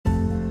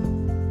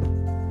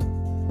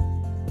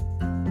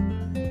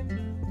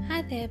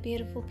there,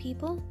 beautiful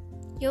people.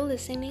 You're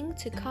listening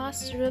to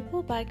Cast a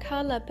Ripple by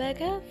Carla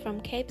Berger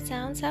from Cape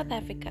Town, South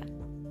Africa.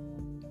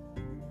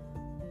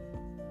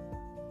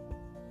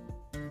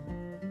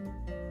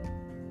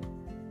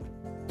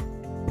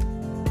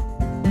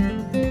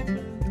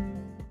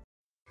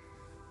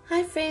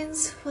 Hi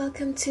friends,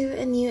 welcome to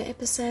a new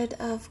episode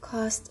of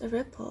Cast a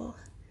Ripple.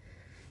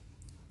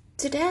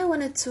 Today I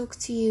want to talk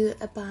to you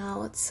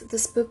about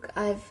this book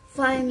I've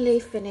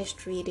finally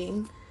finished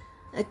reading.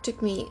 It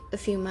took me a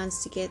few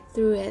months to get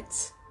through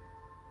it,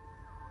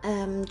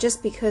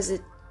 just because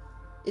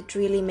it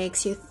really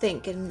makes you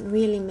think and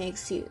really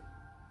makes you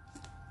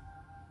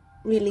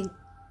really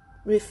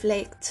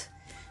reflect.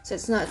 So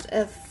it's not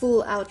a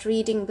full out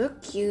reading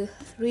book. You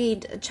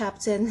read a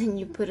chapter and then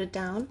you put it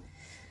down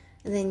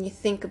and then you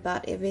think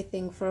about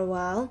everything for a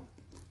while.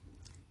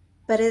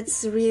 But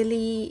it's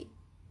really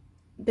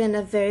been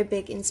a very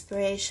big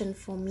inspiration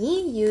for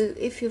me.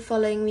 If you're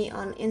following me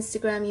on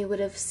Instagram, you would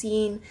have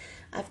seen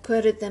I've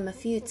quoted them a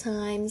few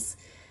times.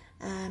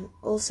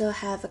 Also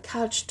have a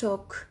couch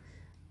talk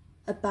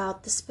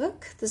about this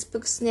book. This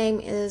book's name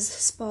is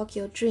Spark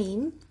Your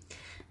Dream,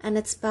 and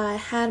it's by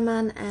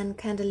Herman and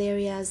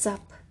Candelaria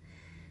Zapp.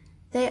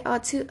 They are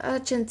two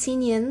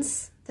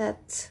Argentinians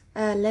that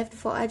left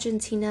for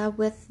Argentina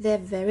with their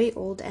very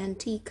old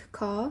antique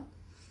car.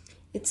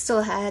 It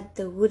still had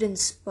the wooden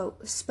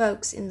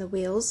spokes in the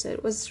wheels, so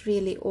it was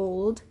really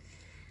old.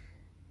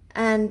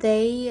 And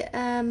they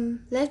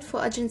left for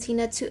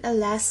Argentina to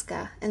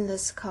Alaska in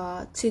this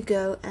car to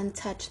go and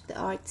touch the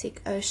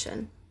Arctic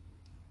Ocean.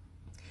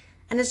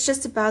 And it's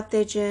just about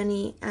their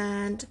journey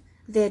and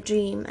their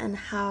dream, and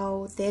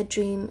how their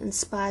dream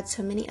inspired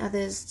so many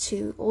others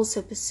to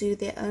also pursue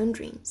their own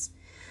dreams.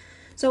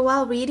 So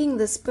while reading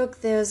this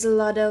book, there's a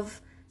lot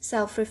of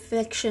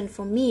self-reflection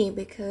for me,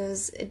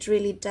 because it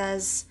really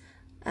does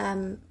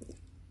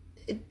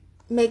it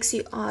makes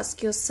you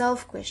ask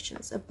yourself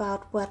questions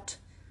about what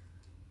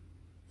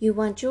you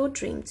want your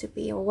dream to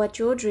be, or what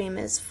your dream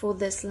is for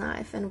this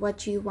life, and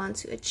what you want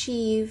to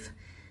achieve.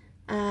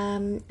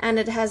 And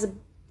it has a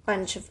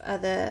bunch of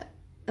other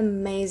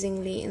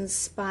amazingly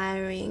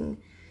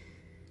inspiring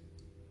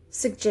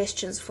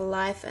suggestions for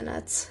life in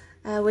it,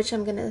 which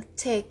I'm going to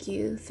take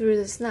you through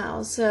this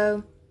now.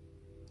 So,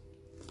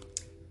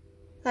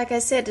 like I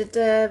said, it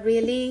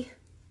really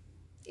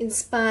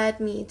inspired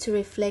me to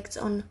reflect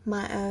on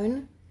my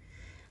own,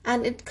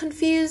 and it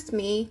confused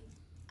me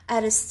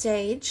at a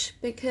stage,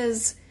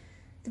 because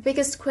the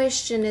biggest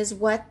question is,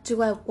 what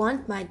do I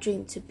want my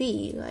dream to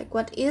be? Like,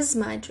 what is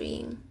my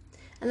dream?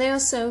 And there are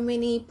so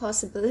many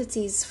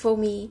possibilities for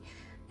me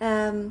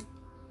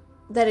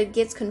that it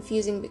gets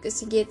confusing,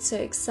 because you get so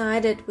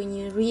excited when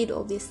you read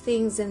all these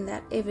things and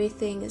that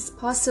everything is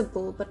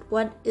possible. But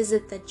what is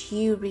it that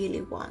you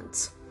really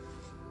want?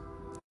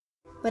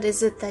 What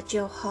is it that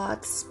your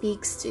heart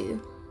speaks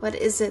to? What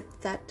is it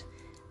that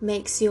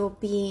makes your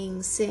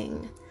being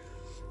sing?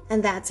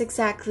 And that's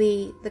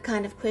exactly the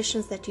kind of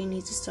questions that you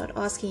need to start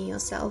asking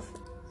yourself.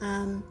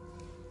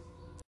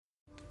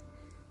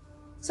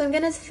 So I'm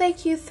going to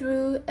take you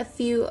through a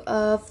few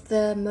of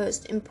the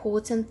most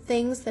important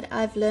things that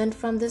I've learned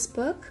from this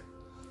book.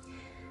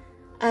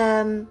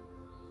 The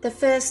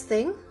first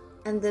thing,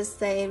 and this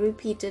they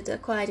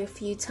repeated quite a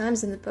few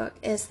times in the book,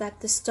 is that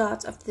the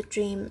start of the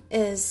dream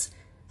is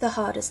the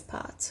hardest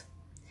part.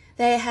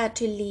 They had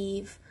to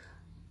leave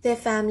their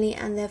family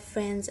and their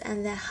friends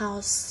and their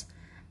house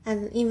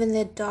and even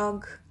their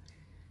dog.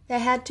 They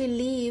had to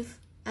leave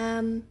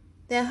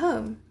their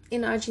home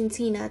in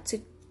Argentina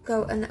to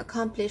go and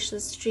accomplish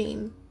this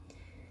dream.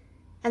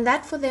 And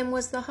that for them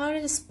was the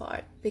hardest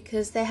part,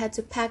 because they had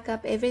to pack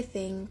up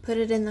everything, put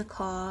it in the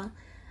car,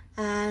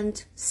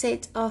 and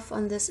set off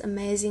on this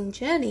amazing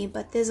journey.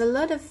 But there's a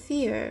lot of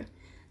fear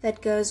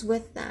that goes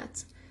with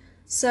that.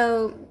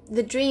 So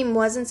the dream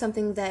wasn't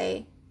something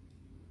they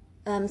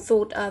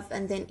thought of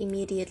and then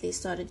immediately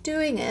started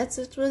doing it.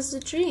 It was a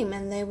dream,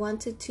 and they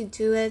wanted to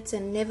do it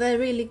and never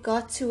really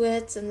got to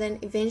it. And then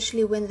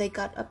eventually, when they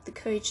got up the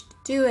courage to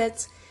do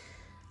it,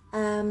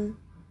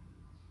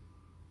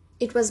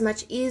 it was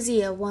much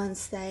easier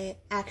once they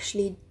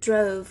actually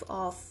drove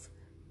off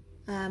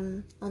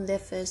on their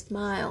first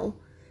mile.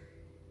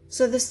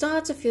 So the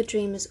start of your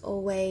dream is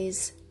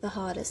always the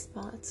hardest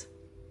part.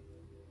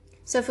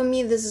 So for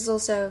me, this is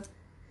also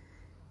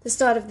the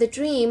start of the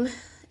dream,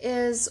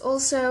 is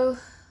also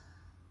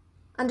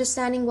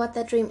understanding what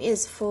that dream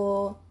is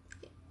for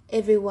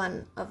every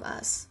one of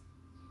us.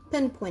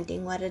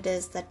 Pinpointing what it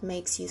is that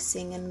makes you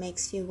sing and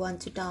makes you want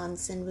to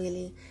dance and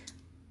really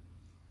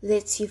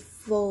lets you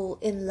fall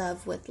in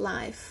love with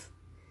life.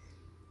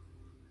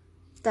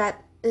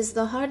 That is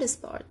the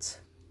hardest part.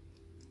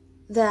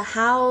 The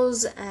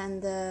hows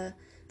and the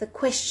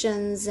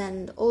questions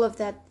and all of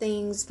that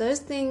things, those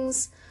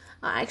things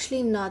are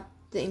actually not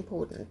the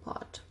important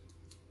part.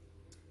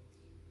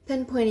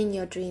 Pinpointing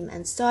your dream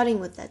and starting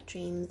with that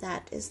dream,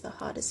 that is the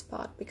hardest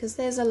part, because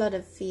there's a lot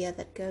of fear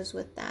that goes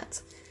with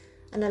that,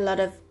 and a lot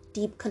of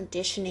deep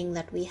conditioning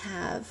that we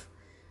have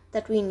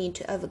that we need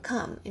to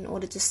overcome in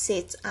order to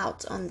set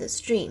out on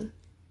this dream.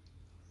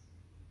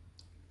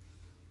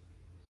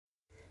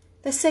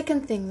 The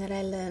second thing that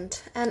I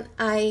learned, and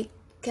I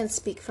can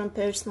speak from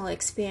personal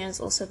experience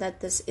also that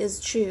this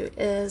is true,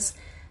 is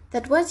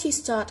that once you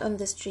start on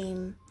this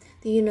dream,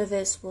 the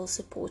universe will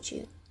support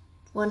you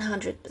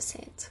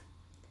 100%.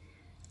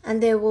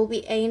 And there will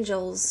be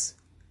angels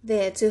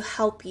there to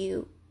help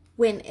you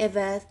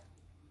whenever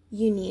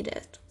you need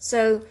it.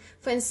 So,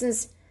 for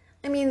instance,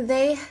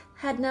 they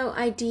had no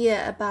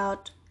idea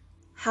about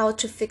how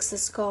to fix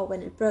this car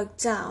when it broke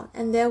down.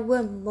 And there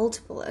were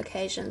multiple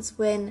occasions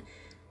when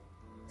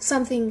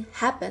something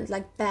happened,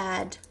 like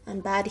bad,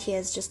 and bad here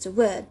is just a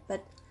word,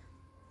 but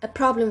a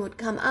problem would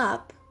come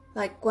up,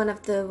 like one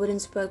of the wooden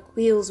spoke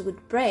wheels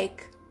would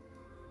break,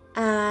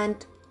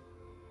 and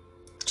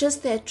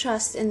just their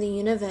trust in the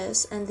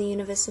universe and the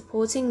universe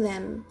supporting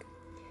them,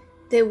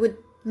 there would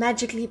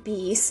magically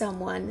be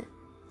someone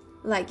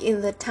like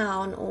in the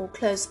town or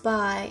close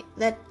by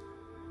that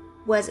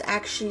was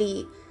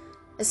actually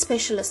a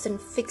specialist in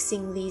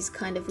fixing these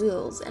kind of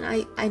wheels. And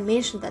I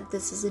mentioned that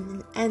this is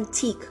an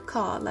antique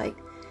car, like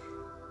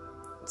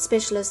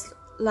specialists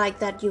like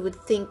that you would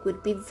think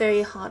would be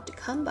very hard to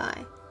come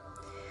by.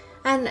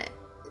 And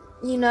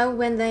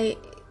when they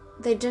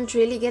didn't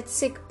really get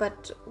sick,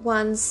 but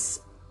once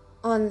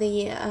on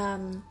the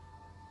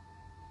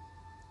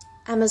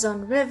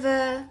Amazon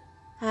River,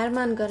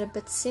 Herman got a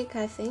bit sick,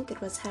 I think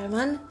it was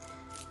Herman,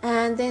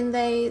 and then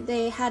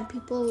they had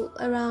people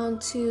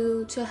around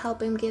to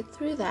help him get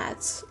through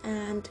that.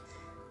 And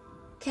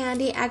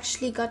Candy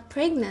actually got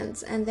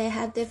pregnant, and they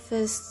had their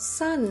first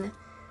son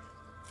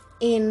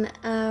in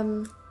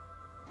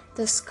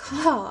this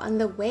car on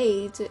the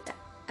way to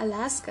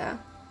Alaska,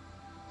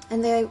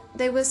 and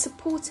they were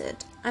supported.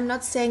 I'm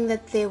not saying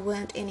that there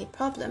weren't any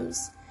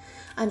problems.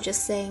 I'm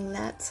just saying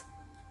that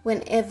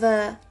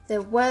whenever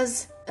there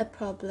was a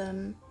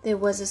problem, there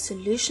was a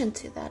solution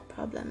to that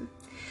problem.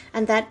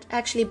 And that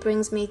actually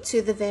brings me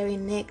to the very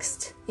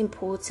next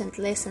important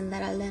lesson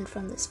that I learned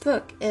from this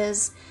book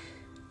is,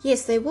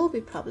 yes, there will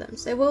be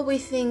problems. There will be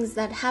things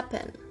that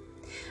happen.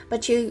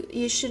 But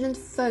you shouldn't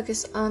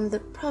focus on the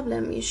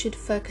problem. You should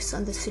focus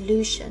on the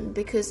solution,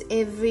 because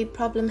every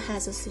problem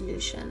has a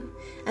solution.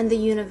 And the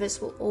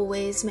universe will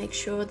always make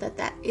sure that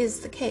that is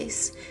the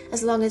case,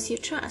 as long as you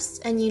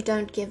trust and you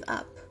don't give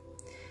up.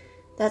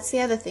 That's the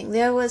other thing.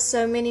 There were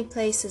so many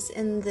places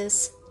in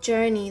this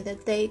journey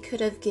that they could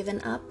have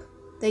given up.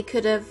 They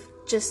could have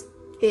just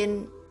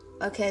been,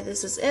 okay,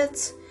 this is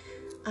it.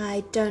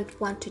 I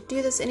don't want to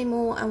do this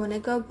anymore. I want to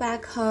go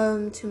back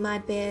home to my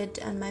bed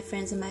and my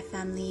friends and my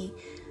family.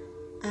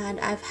 And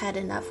I've had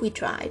enough. We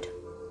tried.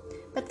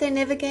 But they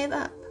never gave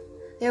up.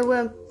 There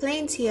were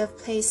plenty of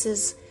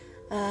places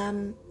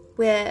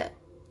where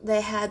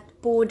they had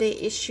border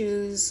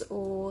issues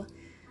or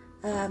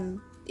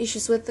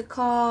issues with the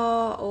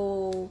car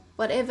or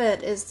whatever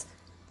it is.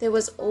 There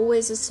was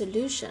always a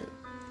solution.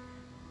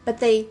 But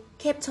they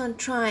kept on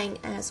trying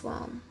as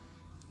well.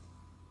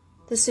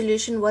 The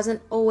solution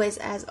wasn't always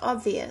as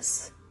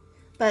obvious,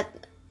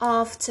 but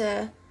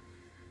after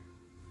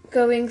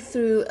going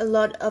through a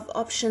lot of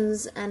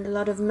options and a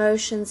lot of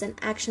motions and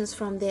actions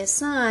from their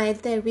side,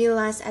 they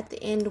realized at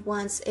the end,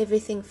 once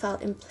everything fell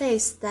in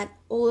place, that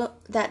all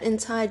that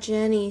entire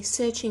journey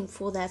searching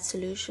for that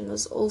solution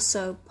was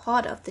also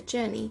part of the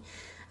journey,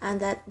 and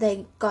that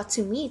they got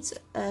to meet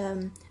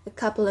a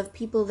couple of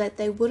people that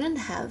they wouldn't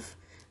have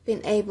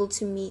been able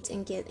to meet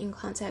and get in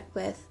contact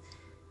with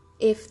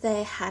if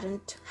they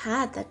hadn't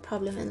had that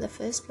problem in the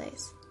first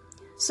place.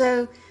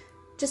 So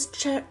just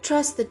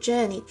trust the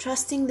journey,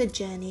 trusting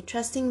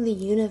the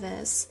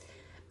universe,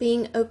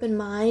 being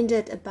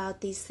open-minded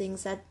about these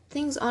things, that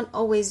things aren't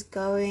always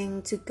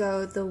going to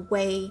go the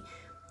way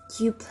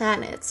you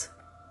plan it.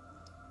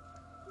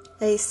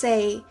 They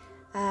say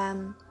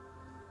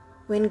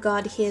when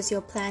God hears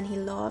your plan, he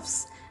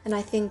laughs. And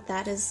I think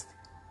it's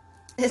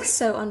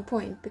so on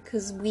point,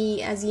 because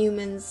we as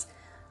humans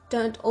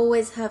don't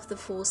always have the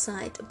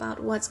foresight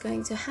about what's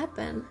going to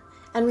happen,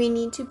 and we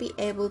need to be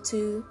able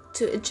to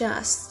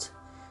adjust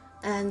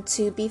and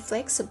to be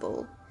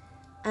flexible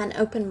and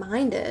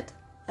open-minded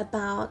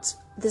about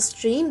this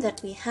dream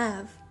that we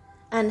have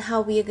and how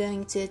we are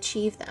going to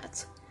achieve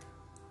that.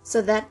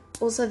 So that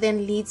also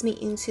then leads me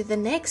into the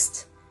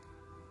next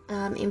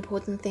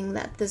important thing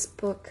that this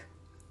book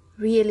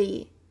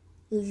really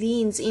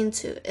leans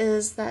into,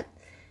 is that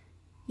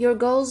your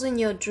goals and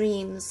your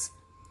dreams,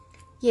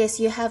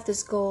 yes, you have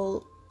this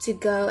goal to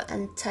go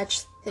and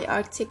touch the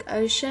Arctic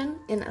Ocean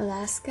in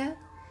Alaska,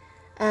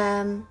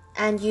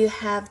 and you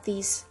have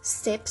these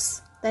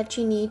steps that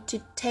you need to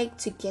take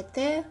to get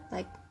there,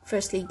 like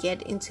firstly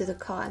get into the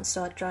car and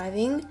start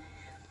driving.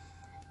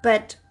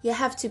 But you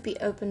have to be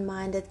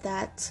open-minded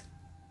that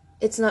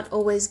it's not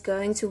always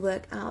going to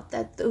work out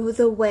that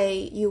the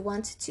way you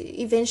want it to.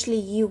 Eventually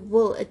you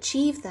will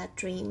achieve that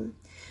dream,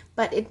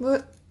 but it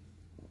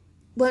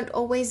won't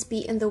always be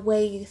in the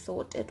way you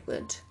thought it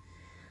would.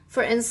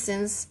 For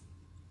instance,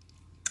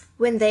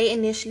 when they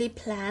initially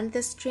planned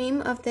this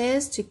dream of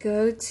theirs to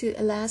go to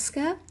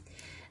Alaska,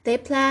 they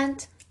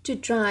planned to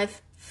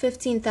drive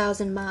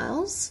 15,000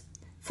 miles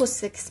for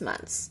 6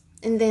 months.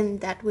 and then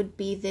that would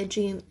be their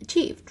dream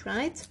achieved,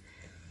 right?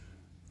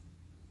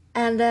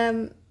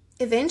 And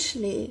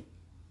eventually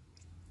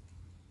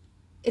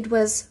it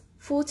was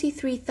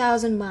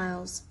 43,000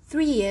 miles,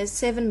 3 years,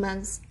 7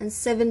 months, and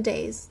 7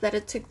 days that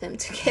it took them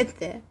to get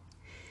there.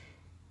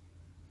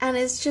 And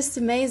it's just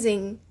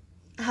amazing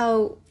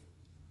how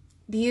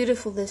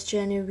beautiful this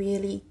journey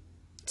really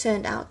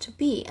turned out to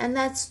be. And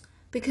that's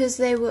because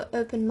they were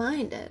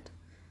open-minded.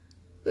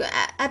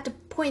 At the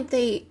point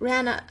they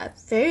ran out,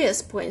 at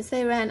various points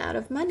they ran out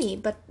of money,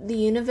 but the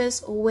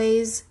universe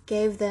always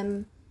gave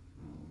them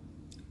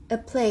a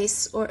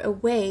place or a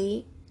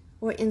way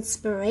or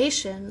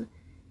inspiration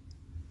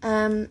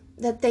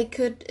that they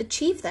could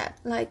achieve that.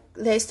 Like,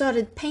 they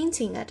started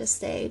painting at a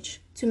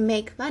stage to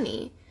make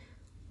money,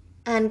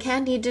 and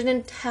Candy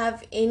didn't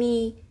have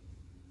any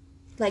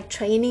like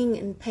training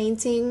in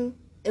painting.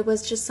 It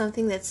was just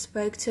something that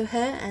spoke to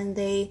her, and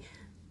they,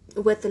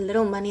 with the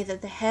little money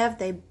that they have,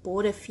 they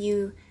bought a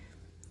few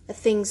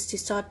things to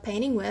start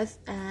painting with,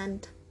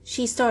 and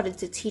she started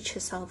to teach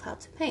herself how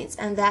to paint,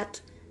 and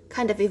that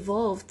kind of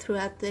evolved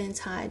throughout the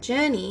entire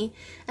journey,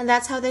 and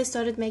that's how they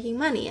started making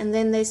money. And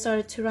then they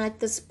started to write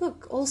this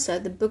book also.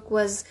 The book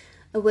was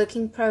a work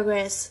in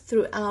progress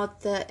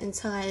throughout the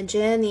entire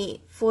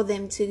journey for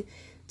them to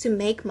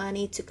make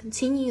money, to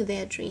continue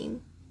their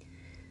dream.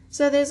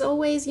 So there's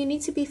always, you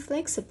need to be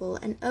flexible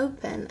and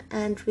open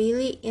and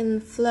really in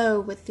flow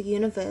with the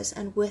universe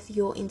and with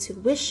your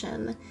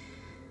intuition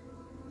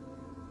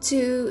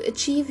to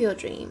achieve your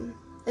dream.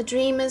 A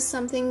dream is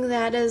something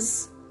that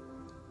it's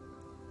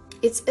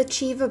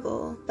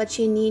achievable, but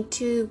you need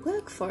to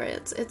work for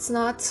it. It's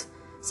not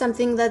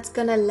something that's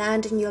gonna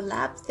land in your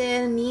lap.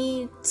 There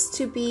needs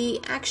to be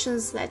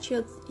actions that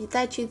you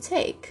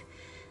take.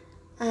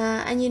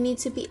 And you need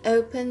to be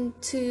open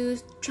to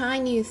try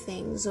new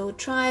things, or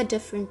try a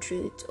different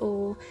route,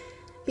 or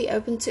be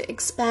open to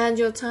expand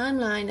your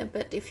timeline a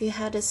bit. If you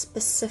had a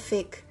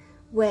specific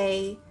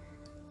way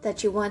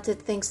that you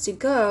wanted things to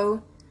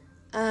go,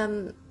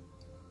 that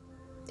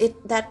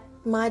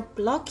might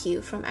block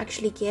you from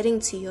actually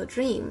getting to your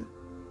dream.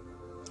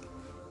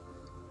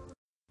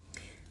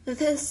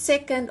 The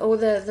second, or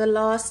the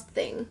last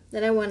thing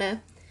that I want to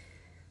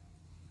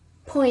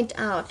point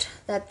out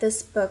that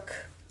this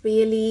book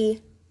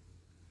really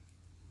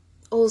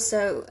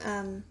also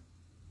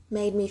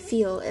made me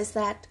feel is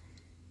that,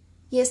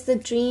 yes, the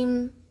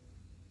dream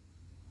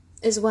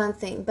is one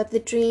thing, but the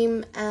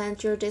dream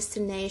and your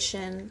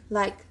destination,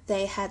 like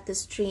they had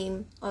this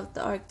dream of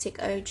the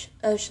Arctic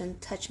Ocean,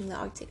 touching the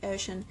Arctic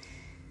Ocean,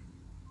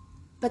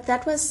 but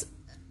that was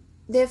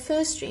their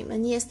first dream,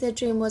 and yes, their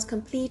dream was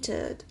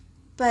completed,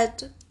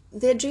 but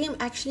their dream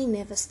actually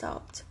never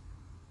stopped.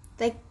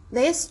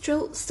 They're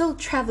still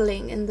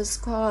traveling in this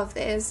car of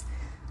theirs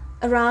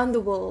around the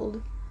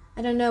world.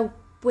 I don't know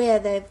where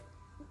they've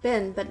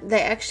been, but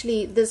they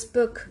actually, this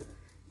book,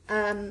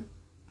 my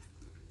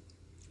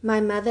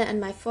mother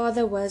and my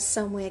father was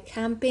somewhere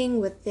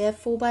camping with their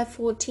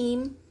 4x4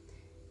 team,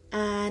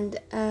 and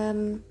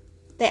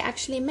they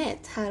actually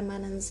met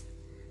Herman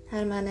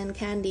and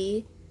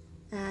Candy,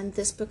 and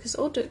this book is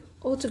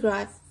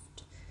autographed.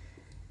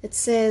 It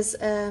says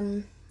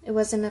it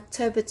was in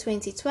October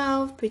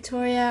 2012,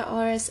 Pretoria,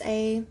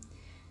 RSA.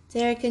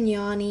 Derek and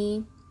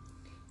Yanni,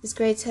 it's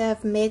great to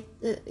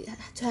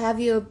have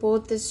you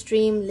aboard this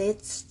dream.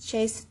 Let's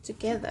chase it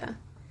together.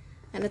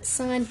 And it's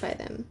signed by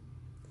them.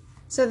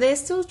 So they're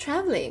still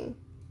traveling,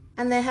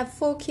 and they have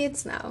 4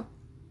 kids now,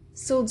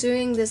 still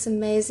doing this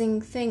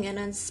amazing thing and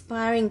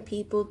inspiring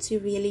people to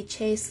really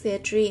chase their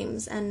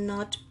dreams and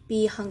not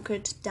be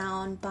hunkered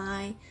down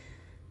by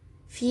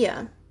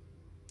fear,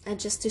 and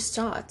just to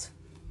start.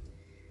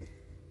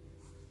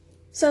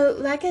 So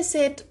like I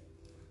said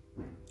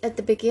at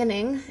the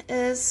beginning,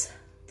 this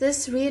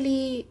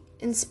really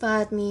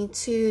inspired me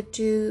to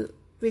do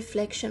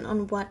reflection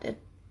on what it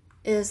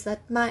is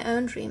that my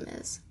own dream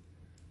is,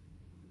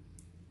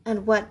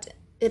 and what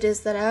it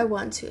is that I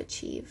want to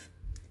achieve.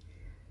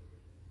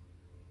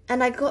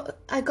 And I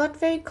got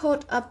very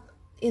caught up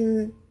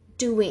in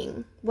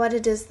doing what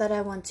it is that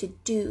I want to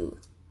do.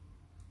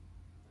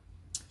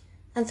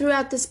 And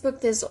throughout this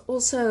book, there's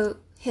also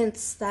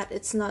hints that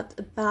it's not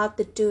about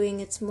the doing,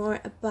 it's more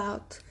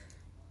about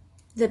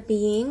the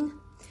being.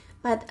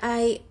 But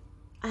I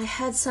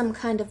had some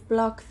kind of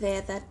block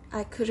there that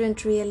I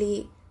couldn't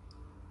really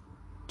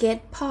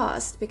get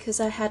past, because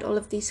I had all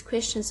of these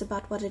questions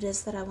about what it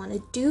is that I want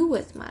to do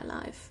with my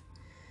life.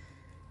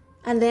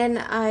 And then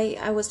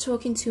I was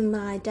talking to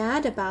my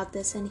dad about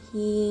this, and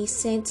he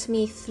sent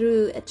me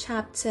through a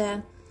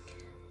chapter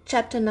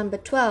number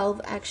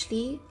 12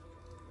 actually,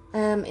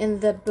 in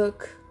the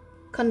book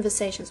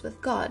Conversations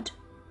with God.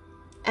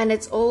 And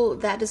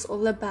that is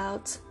all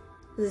about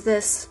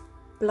this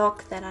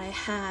block that I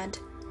had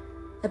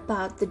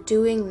about the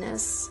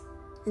doingness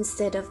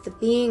instead of the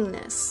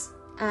beingness.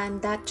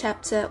 And that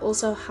chapter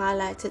also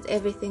highlighted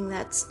everything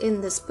that's in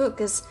this book.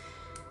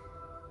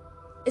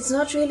 It's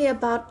not really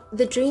about,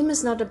 the dream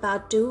is not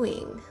about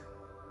doing.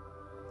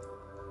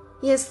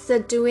 Yes, the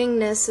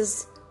doingness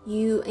is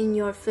you in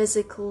your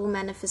physical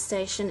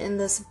manifestation in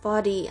this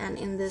body and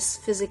in this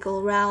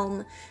physical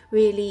realm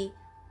really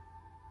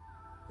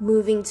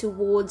moving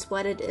towards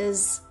what it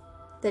is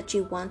that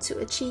you want to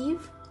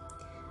achieve.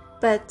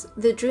 But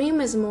the dream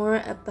is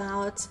more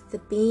about the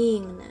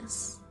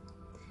beingness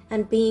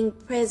and being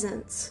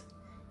present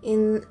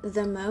in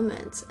the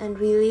moment and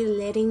really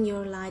letting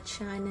your light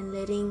shine and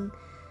letting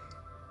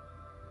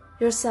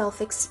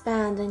yourself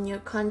expand and your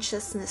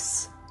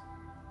consciousness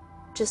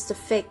just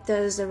affect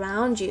those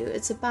around you.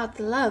 It's about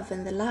the love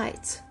and the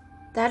light.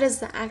 That is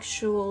the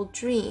actual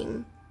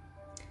dream.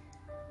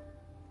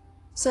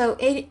 So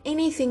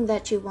anything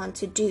that you want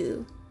to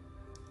do,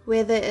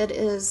 whether it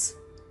is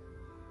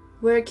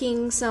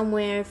working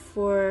somewhere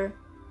for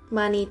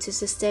money to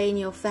sustain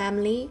your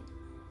family,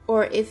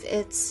 or if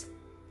it's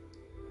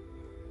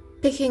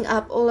picking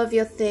up all of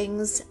your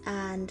things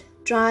and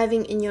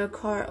driving in your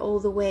car all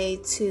the way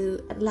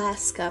to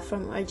Alaska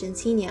from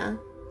Argentina,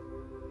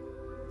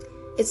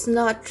 it's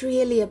not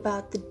really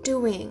about the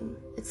doing,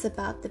 it's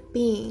about the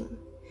being.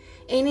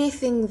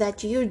 Anything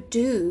that you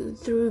do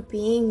through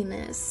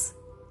beingness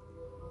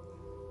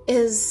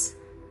is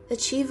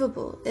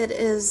achievable. It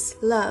is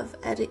love,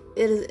 it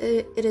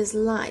is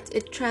light.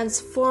 It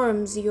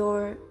transforms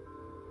your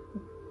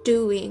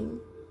doing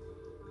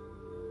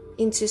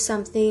into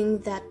something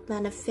that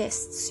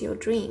manifests your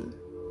dream.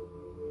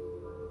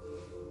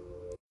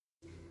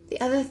 The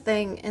other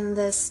thing in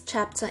this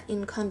chapter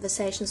in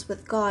Conversations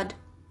with God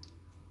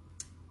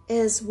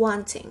is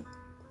wanting.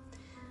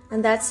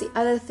 And that's the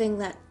other thing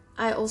that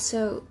I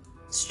also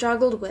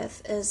struggled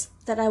with, is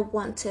that I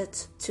wanted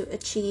to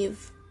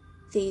achieve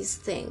these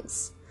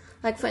things.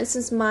 Like, for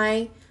instance,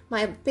 my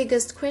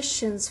biggest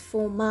questions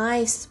for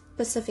my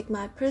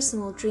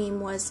personal dream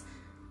was,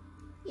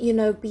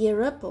 be a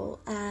ripple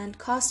and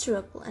cast a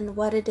ripple, and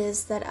what it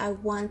is that I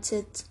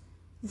wanted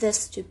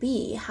this to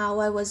be, how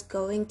I was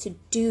going to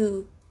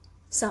do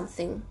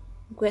something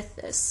with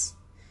this.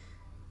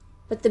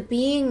 But the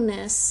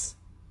beingness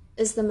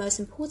is the most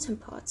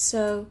important part.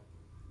 So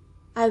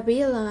I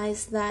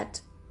realized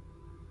that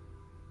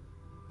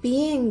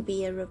being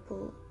Be a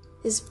Ripple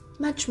is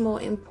much more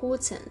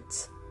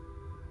important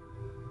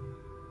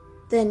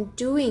than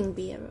doing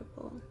Be a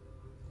Ripple.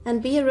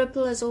 And Be a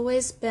Ripple has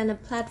always been a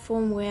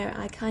platform where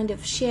I kind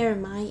of share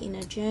my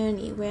inner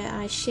journey, where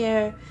I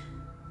share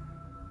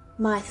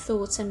my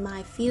thoughts and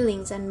my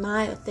feelings and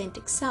my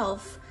authentic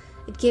self.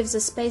 It gives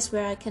a space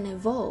where I can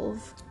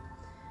evolve.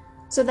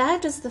 So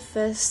that is the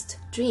first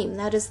dream.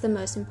 That is the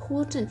most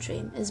important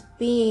dream, is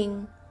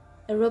being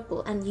a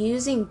ripple and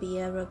using Be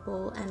a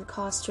Ripple and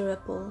cast a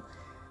ripple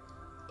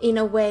in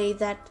a way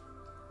that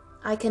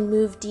I can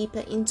move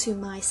deeper into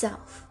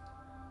myself.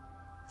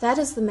 That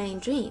is the main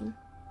dream.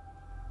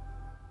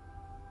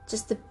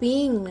 Just the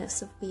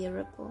beingness of Be a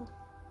Ripple.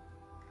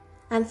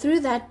 And through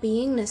that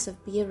beingness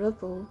of Be a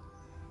Ripple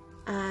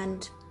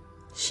and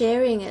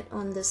sharing it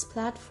on this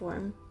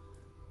platform,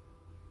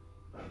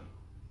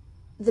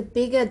 the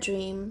bigger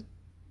dream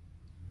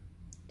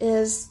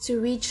is to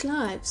reach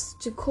lives,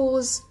 to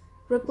cause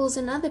ripples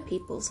in other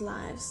people's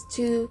lives,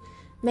 to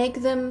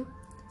make them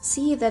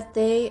see that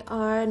they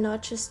are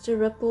not just a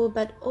ripple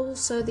but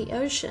also the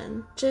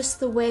ocean, just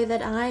the way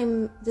that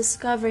I'm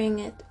discovering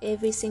it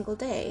every single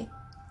day.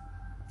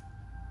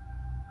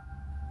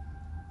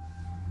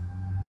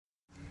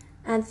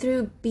 And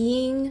through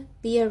being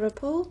Be a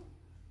Ripple,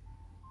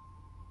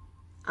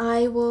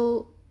 I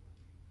will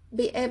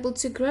be able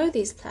to grow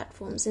these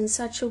platforms in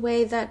such a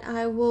way that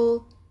I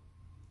will,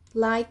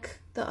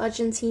 like the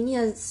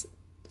Argentinians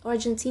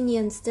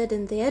did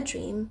in their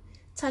dream,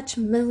 touch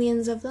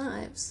millions of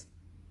lives.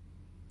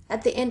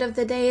 At the end of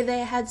the day,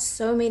 they had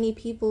so many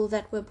people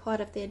that were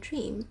part of their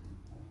dream.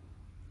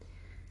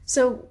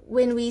 So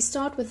when we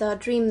start with our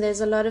dream,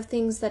 there's a lot of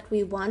things that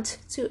we want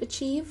to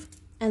achieve,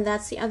 and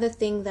that's the other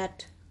thing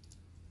that's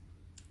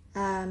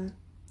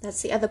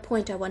the other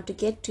point I want to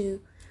get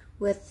to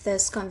with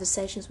this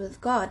Conversations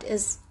with God,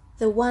 is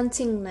the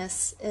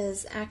wantingness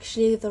is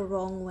actually the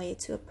wrong way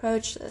to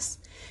approach this.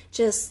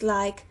 Just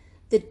like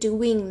the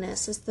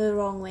doingness is the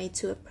wrong way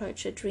to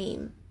approach a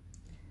dream.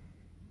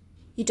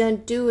 You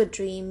don't do a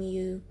dream,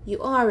 you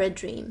are a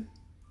dream.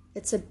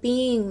 It's a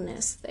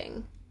beingness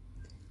thing.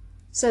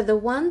 So the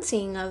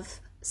wanting of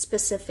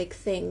specific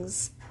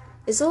things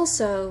is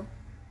also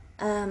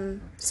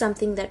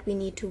something that we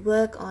need to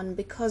work on,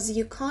 because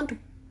you can't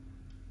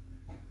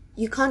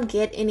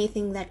get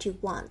anything that you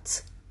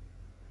want,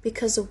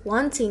 because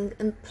wanting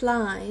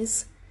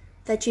implies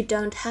that you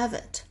don't have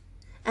it,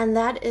 and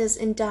that is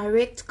in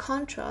direct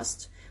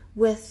contrast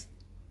with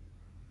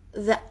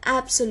the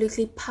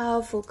absolutely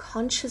powerful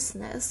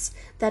consciousness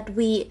that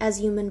we as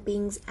human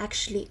beings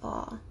actually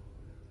are.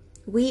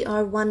 We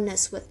are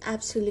oneness with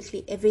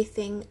absolutely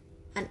everything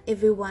and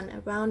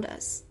everyone around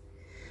us.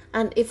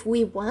 And if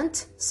we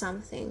want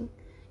something,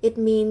 it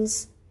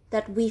means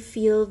that we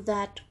feel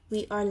that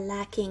we are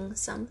lacking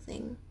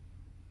something,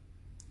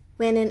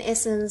 when in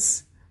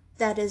essence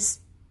that is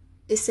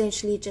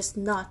essentially just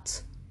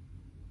not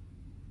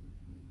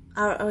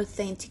our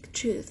authentic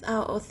truth.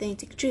 Our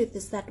authentic truth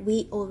is that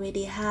we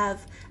already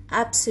have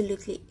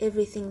absolutely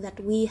everything that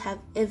we have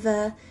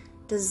ever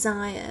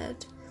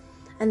desired,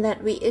 and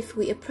that if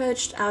we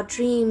approached our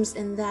dreams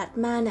in that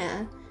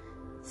manner,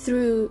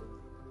 through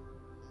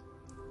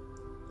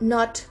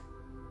not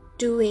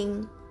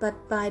doing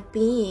but by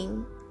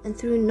being, and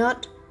through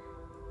not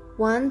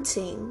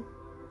wanting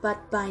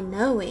but by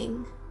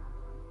knowing,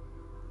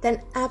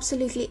 then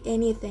absolutely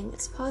anything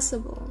is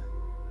possible.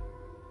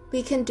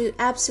 We can do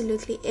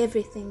absolutely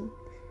everything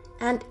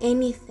and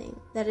anything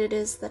that it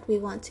is that we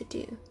want to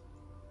do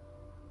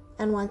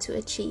and want to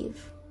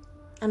achieve.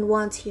 And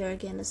want here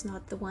again is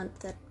not the one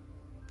that,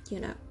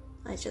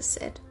 I just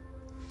said.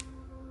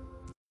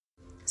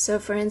 So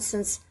for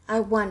instance, I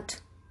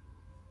want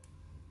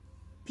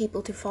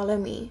people to follow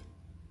me.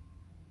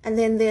 And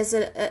then there's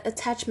an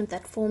attachment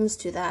that forms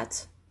to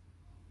that.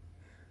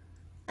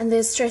 And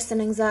there's stress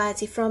and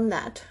anxiety from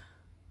that.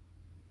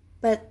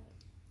 But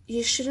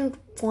you shouldn't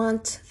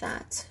want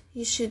that.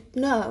 You should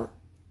know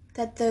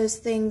that those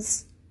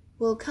things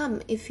will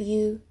come if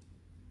you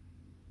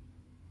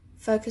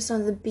focus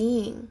on the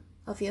being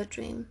of your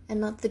dream and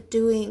not the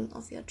doing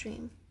of your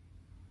dream.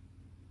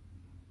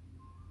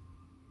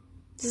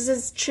 This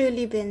has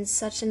truly been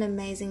such an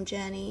amazing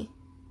journey.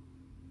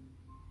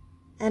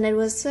 And it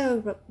was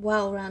so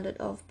well rounded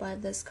off by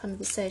this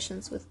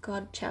Conversations with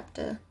God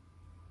chapter.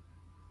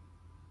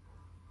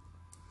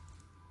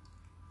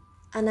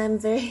 And I'm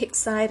very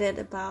excited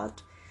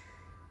about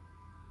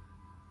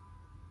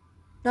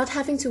not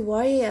having to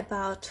worry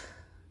about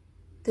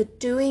the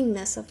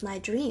doingness of my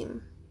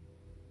dream,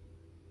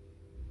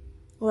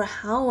 or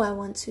how I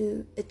want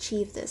to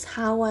achieve this,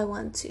 how I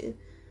want to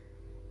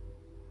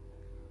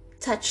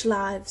touch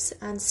lives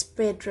and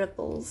spread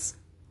ripples.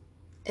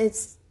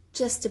 It's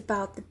just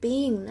about the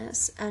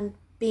beingness and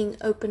being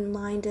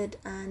open-minded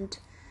and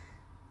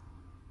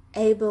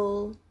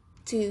able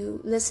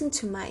to listen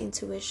to my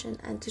intuition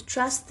and to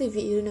trust the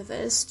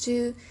universe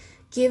to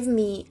give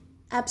me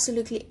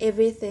absolutely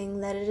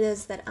everything that it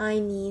is that I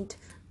need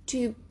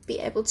to be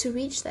able to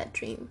reach that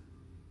dream.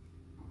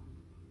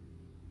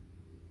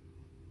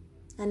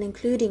 And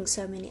including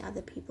so many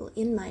other people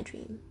in my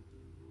dream.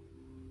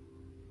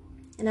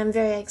 And I'm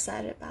very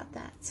excited about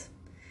that.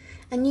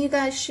 And you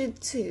guys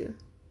should too.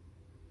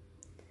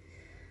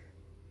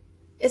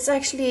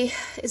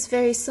 It's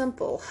very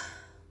simple.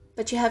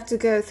 But you have to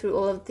go through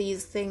all of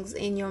these things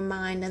in your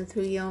mind and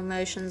through your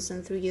emotions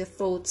and through your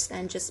thoughts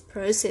and just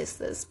process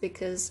this,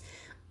 because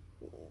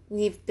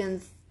we've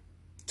been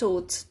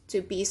taught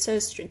to be so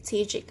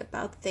strategic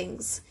about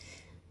things.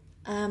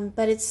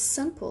 But it's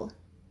simple.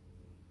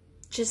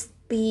 Just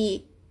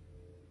be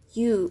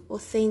you,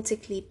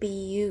 authentically be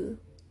you.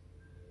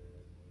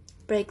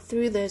 Break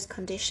through those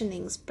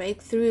conditionings,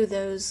 break through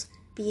those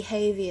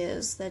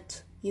behaviors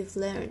that you've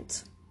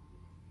learned.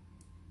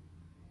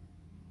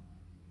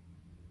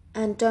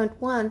 And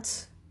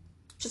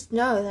just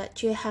know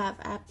that you have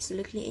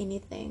absolutely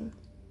anything.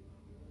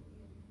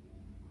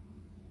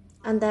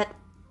 And that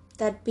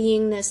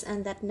beingness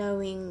and that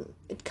knowing,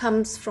 it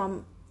comes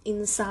from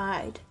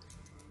inside.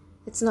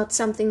 It's not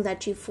something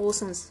that you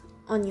force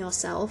on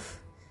yourself.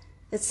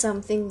 It's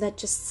something that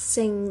just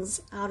sings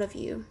out of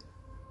you.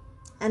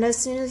 And as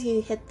soon as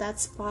you hit that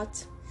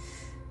spot,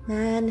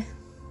 man,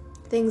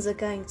 things are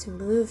going to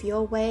move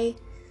your way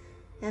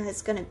and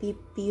it's going to be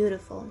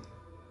beautiful.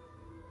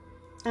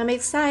 I'm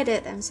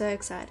excited. I'm so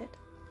excited.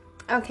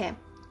 Okay,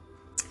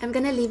 I'm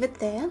going to leave it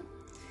there.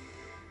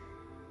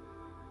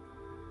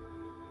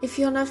 If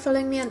you're not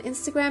following me on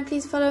Instagram,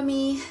 please follow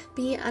me,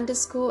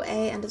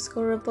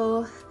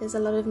 b_a_ripple. There's a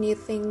lot of new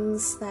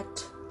things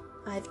that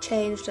I've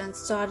changed and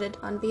started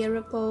on Via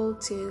Ripple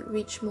to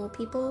reach more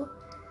people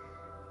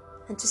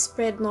and to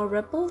spread more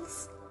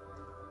ripples.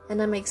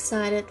 And I'm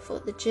excited for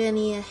the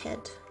journey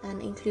ahead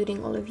and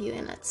including all of you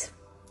in it.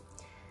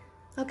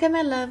 Okay,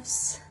 my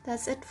loves,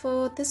 that's it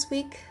for this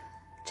week.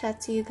 Chat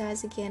to you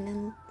guys again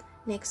in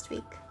next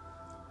week.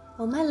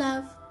 All my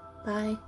love. Bye.